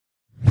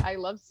I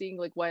love seeing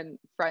like when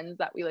friends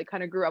that we like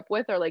kind of grew up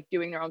with are like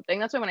doing their own thing.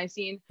 That's why when I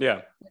seen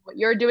what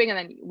you're doing, and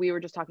then we were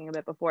just talking a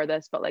bit before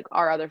this, but like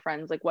our other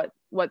friends, like what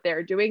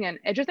they're doing, and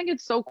I just think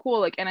it's so cool.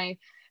 Like, and I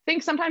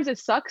think sometimes it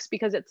sucks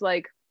because it's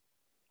like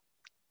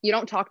you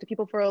don't talk to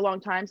people for a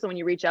long time, so when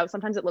you reach out,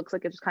 sometimes it looks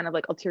like it's just kind of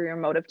like ulterior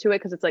motive to it,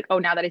 because it's like, oh,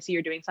 now that I see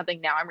you're doing something,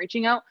 now I'm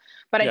reaching out.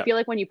 But I feel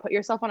like when you put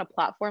yourself on a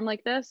platform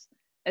like this,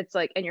 it's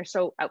like, and you're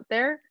so out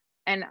there,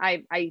 and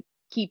I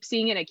keep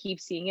seeing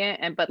it,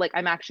 and but like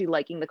I'm actually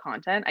liking the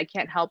content. I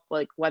can't help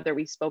like whether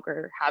we spoke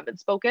or haven't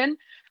spoken,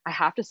 I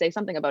have to say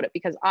something about it,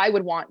 because I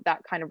would want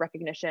that kind of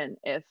recognition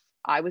if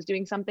I was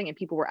doing something and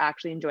people were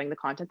actually enjoying the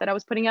content that I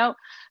was putting out.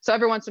 So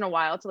every once in a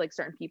while, to like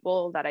certain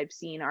people that I've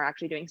seen are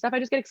actually doing stuff, I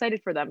just get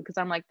excited for them, because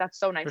I'm like, that's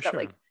so nice that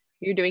like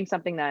you're doing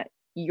something that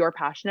you're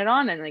passionate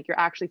on, and like you're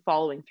actually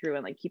following through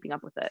and like keeping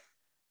up with it.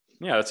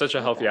 Yeah, that's such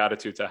a healthy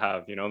attitude to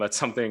have. You know, that's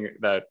something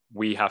that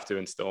we have to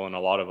instill in a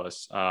lot of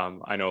us.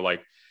 I know,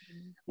 like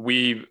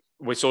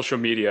with social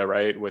media,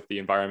 right, with the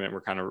environment,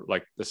 we're kind of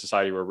like the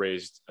society we're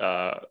raised,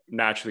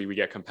 naturally we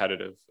get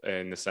competitive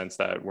in the sense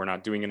that we're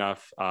not doing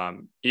enough.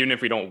 Even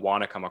if we don't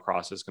want to come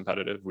across as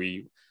competitive,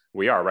 we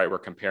are, right? We're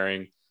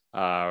comparing,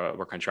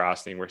 we're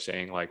contrasting, we're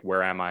saying like,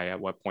 where am I at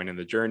what point in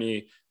the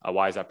journey?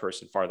 Why is that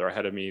person farther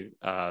ahead of me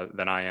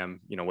than I am,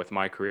 you know, with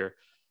my career?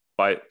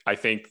 But I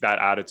think that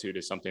attitude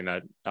is something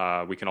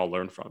that we can all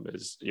learn from,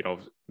 is, you know,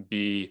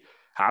 be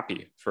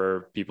happy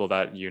for people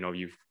that, you know,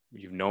 you've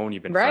known,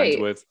 you've been friends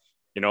with,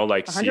 you know,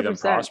 like 100%. See them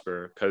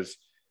prosper. Because,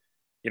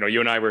 you know, you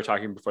and I were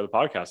talking before the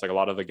podcast, like a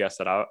lot of the guests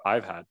that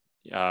I've had,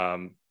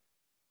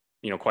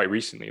 you know, quite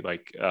recently,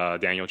 like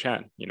Daniel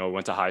Chan, you know,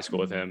 went to high school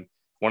with him.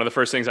 One of the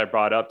first things I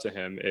brought up to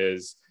him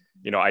is,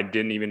 you know, I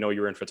didn't even know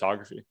you were in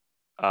photography.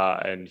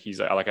 And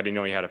he's like, I didn't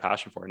know he had a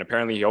passion for it. And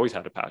apparently he always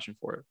had a passion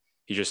for it.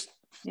 He just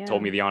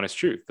told me the honest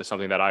truth. That's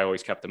something that I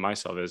always kept to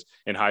myself, is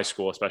in high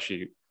school,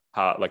 especially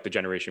like the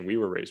generation we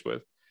were raised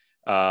with,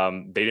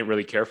 they didn't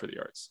really care for the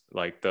arts.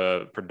 Like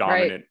the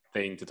predominant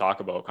thing to talk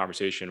about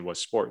conversation was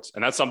sports.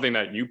 And that's something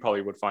that you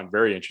probably would find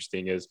very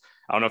interesting. Is,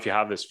 I don't know if you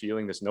have this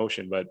feeling, this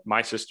notion, but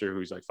my sister,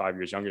 who's like 5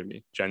 years younger than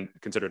me,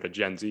 considered a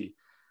Gen Z,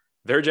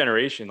 their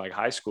generation, like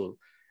high school,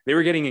 they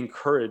were getting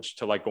encouraged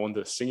to like go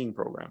into the singing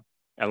program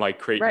and like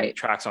create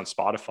tracks on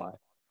Spotify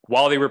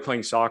while they were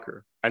playing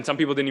soccer. And some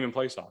people didn't even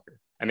play soccer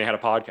and they had a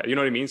podcast, you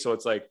know what I mean? So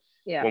it's like,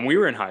 when we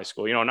were in high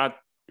school, you know, not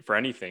for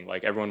anything,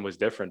 like everyone was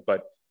different,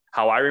 but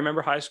how I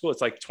remember high school,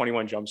 it's like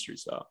 21 Jump Street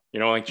style, you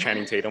know, like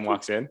Channing Tatum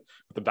walks in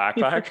with the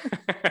backpack.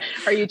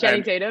 Are you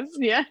Channing Tatum?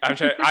 Yeah.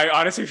 I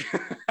honestly,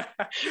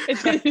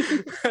 some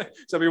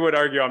people would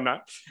argue I'm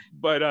not,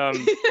 but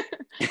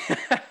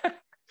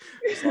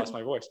just lost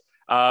my voice.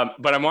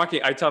 But I'm walking,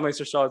 I tell my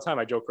sister all the time,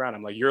 I joke around,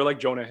 I'm like, you're like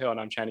Jonah Hill and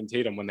I'm Channing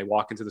Tatum when they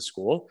walk into the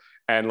school.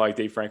 And like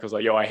Dave Franco's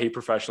like, yo, I hate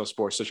professional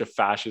sports, such a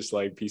fascist,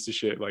 like piece of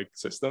shit, like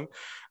system.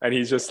 And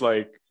he's just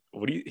like,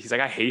 he's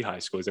like, I hate high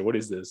school. He's like, what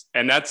is this?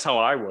 And that's how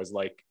I was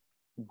like,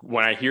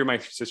 when I hear my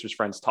sister's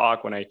friends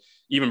talk, when I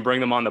even bring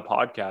them on the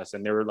podcast,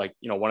 and they were like,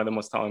 you know, one of them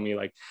was telling me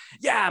like,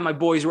 yeah, my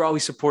boys were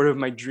always supportive of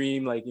my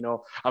dream. Like, you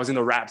know, I was in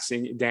the rap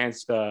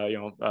dance,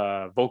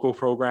 vocal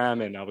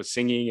program, and I was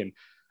singing, and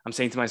I'm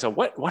saying to myself,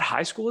 what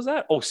high school is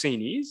that? Oh,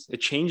 St. E's.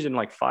 It changed in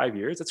like 5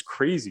 years. That's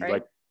crazy.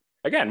 Like,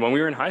 again, when we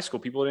were in high school,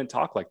 people didn't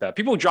talk like that.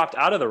 People dropped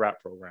out of the rap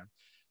program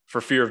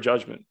for fear of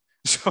judgment.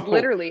 So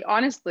literally,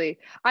 honestly,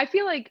 I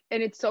feel like,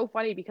 and it's so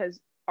funny because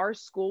our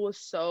school was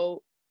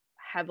so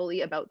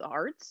heavily about the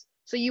arts.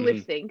 So you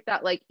would think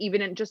that like,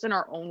 even in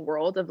our own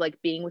world of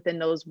like being within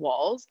those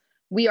walls,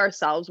 we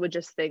ourselves would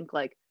just think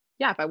like,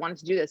 yeah, if I wanted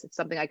to do this, it's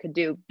something I could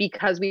do,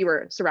 because we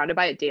were surrounded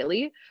by it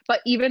daily.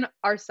 But even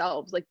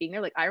ourselves, like being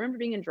there, like I remember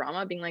being in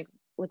drama, being like,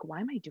 why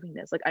am I doing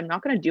this? Like, I'm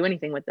not going to do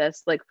anything with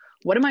this. Like,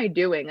 what am I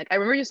doing? Like, I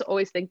remember just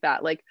always think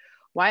that, like,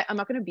 why I'm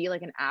not going to be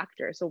like an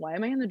actor. So why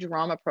am I in the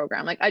drama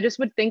program? Like, I just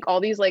would think all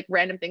these like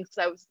random things.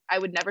 I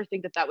would never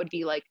think that would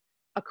be like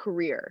a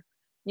career.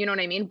 You know what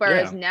I mean?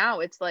 Whereas now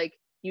it's like,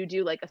 you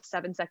do like a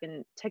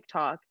 7-second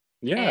TikTok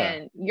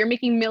and you're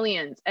making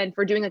millions, and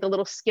for doing like a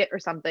little skit or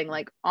something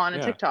like on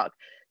a TikTok.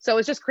 So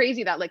it's just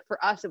crazy that like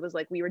for us, it was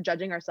like we were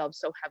judging ourselves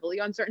so heavily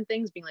on certain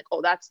things, being like,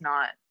 oh, that's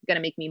not going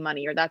to make me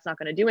money, or that's not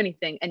going to do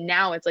anything. And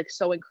now it's like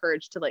so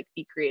encouraged to like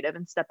be creative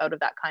and step out of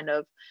that kind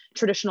of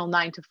traditional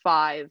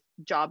 9-to-5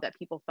 job that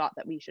people thought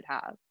that we should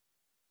have.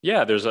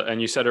 Yeah,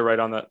 and you said it right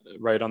on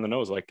the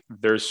nose. Like,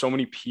 there's so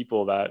many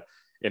people that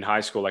in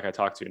high school, like I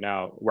talk to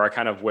now, where I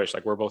kind of wish,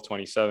 like, we're both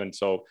 27.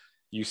 So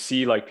you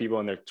see like people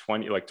in their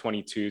 20, like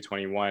 22,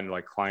 21,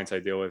 like clients I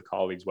deal with,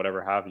 colleagues,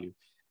 whatever have you.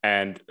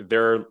 And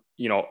they're,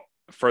 you know,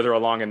 further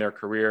along in their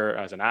career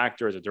as an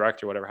actor, as a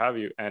director, whatever have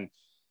you. And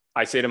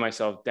I say to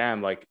myself,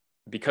 damn, like,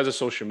 because of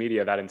social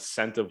media, that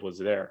incentive was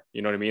there,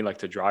 you know what I mean? Like,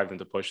 to drive them,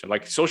 to push them.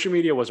 Like, social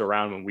media was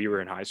around when we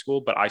were in high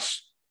school, but I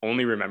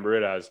only remember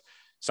it as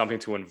something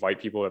to invite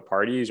people at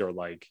parties, or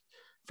like,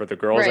 for the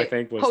girls, I Right.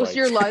 think was Post like,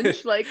 your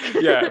lunch, like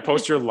yeah,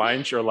 post your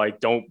lunch, or like,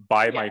 don't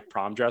buy yeah. my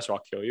prom dress or I'll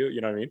kill you. You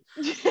know what I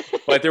mean?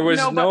 But there was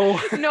no,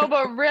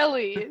 but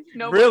really,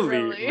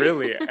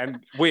 really.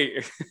 And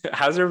wait,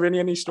 has there been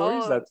any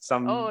stories Oh, that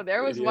some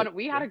there was idiot? one.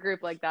 We had a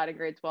group like that in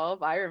grade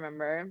 12. I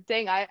remember.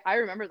 Dang, I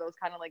remember those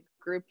kind of like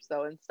groups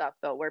though and stuff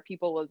though, where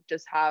people will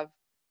just have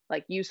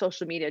like use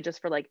social media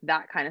just for like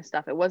that kind of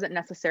stuff. It wasn't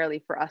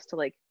necessarily for us to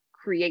like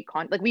create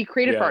content. Like we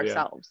created for Yeah, yeah,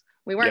 ourselves.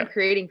 We yeah, weren't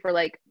creating for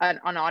like an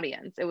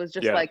audience. It was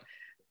just yeah. like,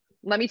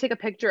 let me take a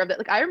picture of it.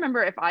 Like I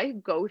remember if I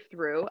go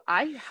through,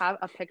 I have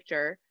a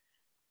picture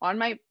on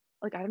my,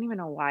 like, I don't even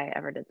know why I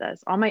ever did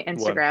this. On my One.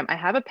 Instagram, I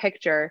have a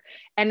picture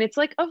and it's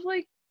like of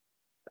like,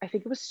 I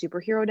think it was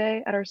superhero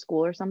day at our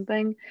school or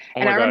something. Oh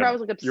And my I remember God. I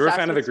was like You're a obsessed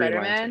fan of the with Green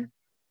Spider-Man. Lantern.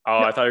 Oh,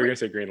 No, I thought you were like gonna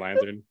say Green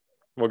Lantern.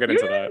 We'll get you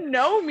into don't that. even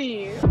know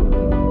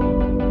me.